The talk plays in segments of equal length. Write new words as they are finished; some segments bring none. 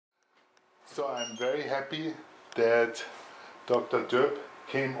So I'm very happy that Dr. Doepp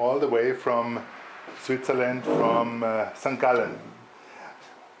came all the way from Switzerland, from St. Gallen,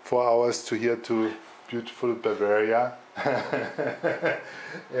 4 hours to here to beautiful Bavaria.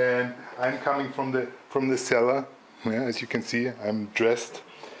 And I'm coming from the cellar. Yeah, as you can see, I'm dressed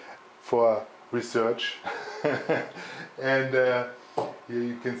for research. And here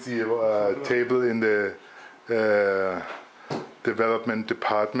you can see a table in the development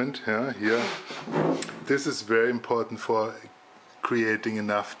department. Yeah, here. This is very important for creating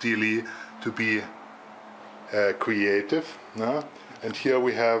enough DLE to be creative. Yeah? And here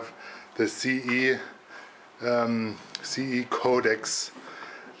we have the CE codex,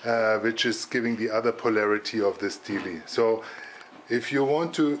 which is giving the other polarity of this DLE. So if you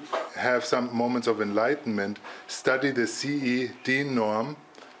want to have some moments of enlightenment, study the CE DIN norm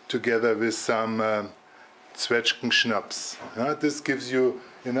together with some Zwetschgen Schnaps. This gives you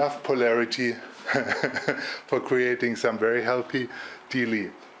enough polarity for creating some very healthy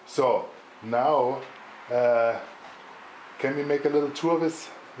DLE. So now, can we make a little tour with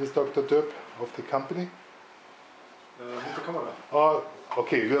Dr. Doepp of the company? With the camera. Oh,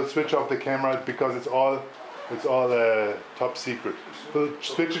 okay, we'll switch off the camera because it's all top secret. We'll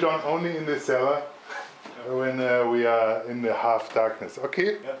switch it on only in the cellar when we are in the half darkness.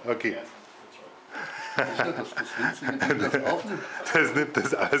 Okay? Yeah. Okay. Yes. Das nimmt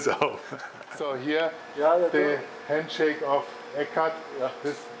das alles auf. So here, the handshake of Eckhart.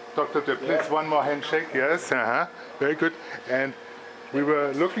 This Dr. Doepp, please, one more handshake. Yes, very good. And we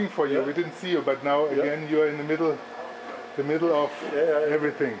were looking for you. We didn't see you, but now again you are in the middle of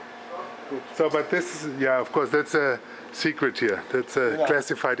everything. Good. So, but this is, of course, that's a secret here. That's a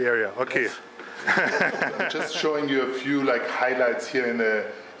classified area. Okay. Yes. I'm just showing you a few highlights here in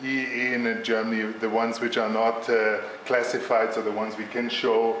the IIE in Germany, the ones which are not classified, so the ones we can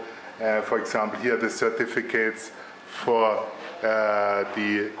show. For example, here the certificates for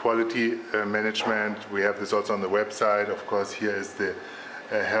the quality management. We have this also on the website. Of course, here is the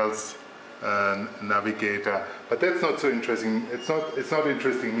Health Navigator. But that's not so interesting. It's not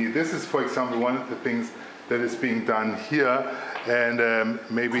interesting me. This is, for example, one of the things that is being done here. And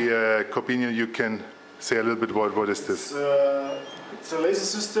maybe Korbinian, you can say a little bit about what is this. It's a laser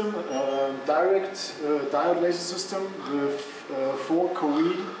system, direct diode laser system with 4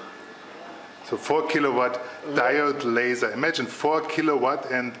 Curie. So 4 kilowatt diode laser. Imagine 4 kilowatt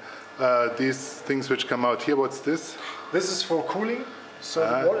and these things which come out here. What's this? This is for cooling. So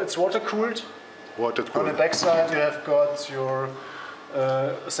it's water cooled. Water cooled. On the back side you have got your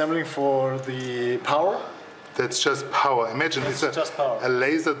assembling for the power. That's just power. Imagine it's a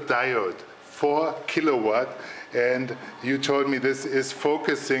laser diode, 4 kilowatt. And you told me this is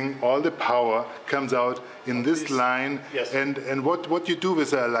focusing all the power comes out in this line. Yes. And what you do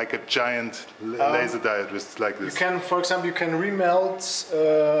with a giant laser diode with like this? You can, for example, you can remelt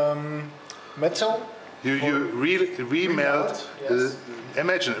metal. You remelt. Yes.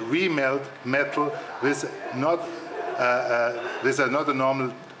 Imagine remelt metal with not a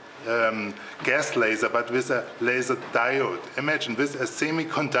normal gas laser, but with a laser diode. Imagine with a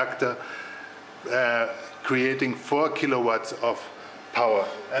semiconductor. Creating 4 kilowatts of power.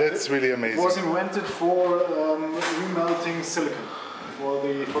 That's really amazing. It was invented for remelting silicon for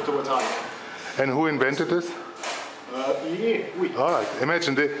the photovoltaic. And who invented this? IIE. Oui. All right.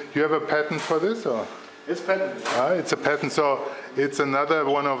 Imagine, you have a patent for this, or? It's patented. It's a patent, so it's another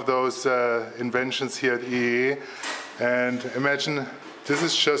one of those inventions here at IIE. And imagine, this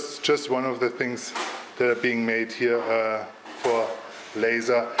is just one of the things that are being made here for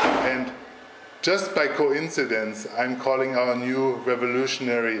laser. And just by coincidence, I'm calling our new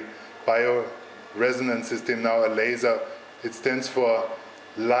revolutionary bioresonance system now a laser. It stands for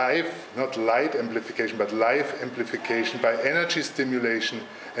live, not light amplification, but live amplification by energy stimulation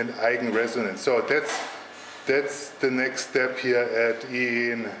and eigenresonance. So that's the next step here at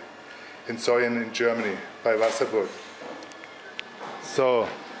IIE in Soyen in Germany, by Wasserburg. So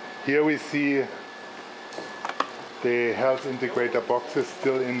here we see the Health Integrator boxes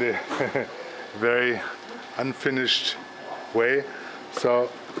still in the very unfinished way. So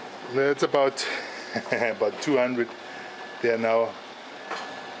that's about 200. They are now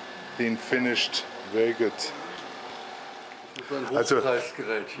being finished. Very good. Das ist ein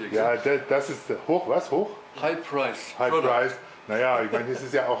Hochpreisgerät hier. Ja, das ist hoch. Was hoch? High Price. High Price. Naja, ich meine, das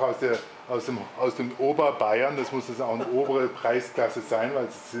ist ja auch aus dem Oberbayern. Das muss auch eine obere Preisklasse sein, weil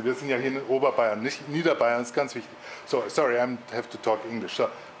wir sind ja hier in Oberbayern, nicht Niederbayern. Das ist ganz wichtig. So, sorry, I have to talk English. So,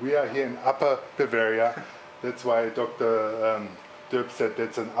 we are here in Upper Bavaria. That's why Dr. Doepp said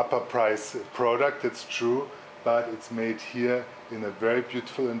that's an upper price product. That's true, but it's made here in a very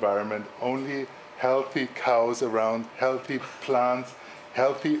beautiful environment. Only healthy cows around, healthy plants,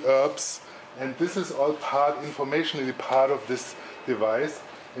 healthy herbs. And this is all informationally part of this device.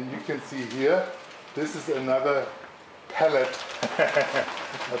 And you can see here, this is another palette,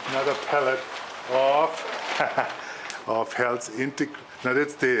 another palette of Health Integrator. Now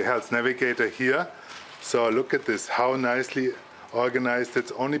that's the Health Navigator here. So look at this, how nicely organized.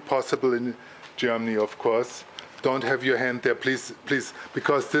 It's only possible in Germany, of course. Don't have your hand there, please,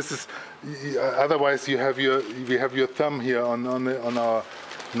 because this is, otherwise we have your thumb here on our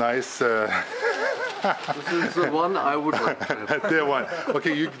nice. This is the one I would like to have. The one.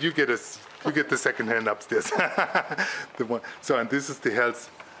 Okay, you get the second hand upstairs. The one. So, and this is the Health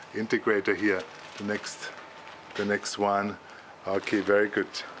Integrator here. The next one. Okay, very good.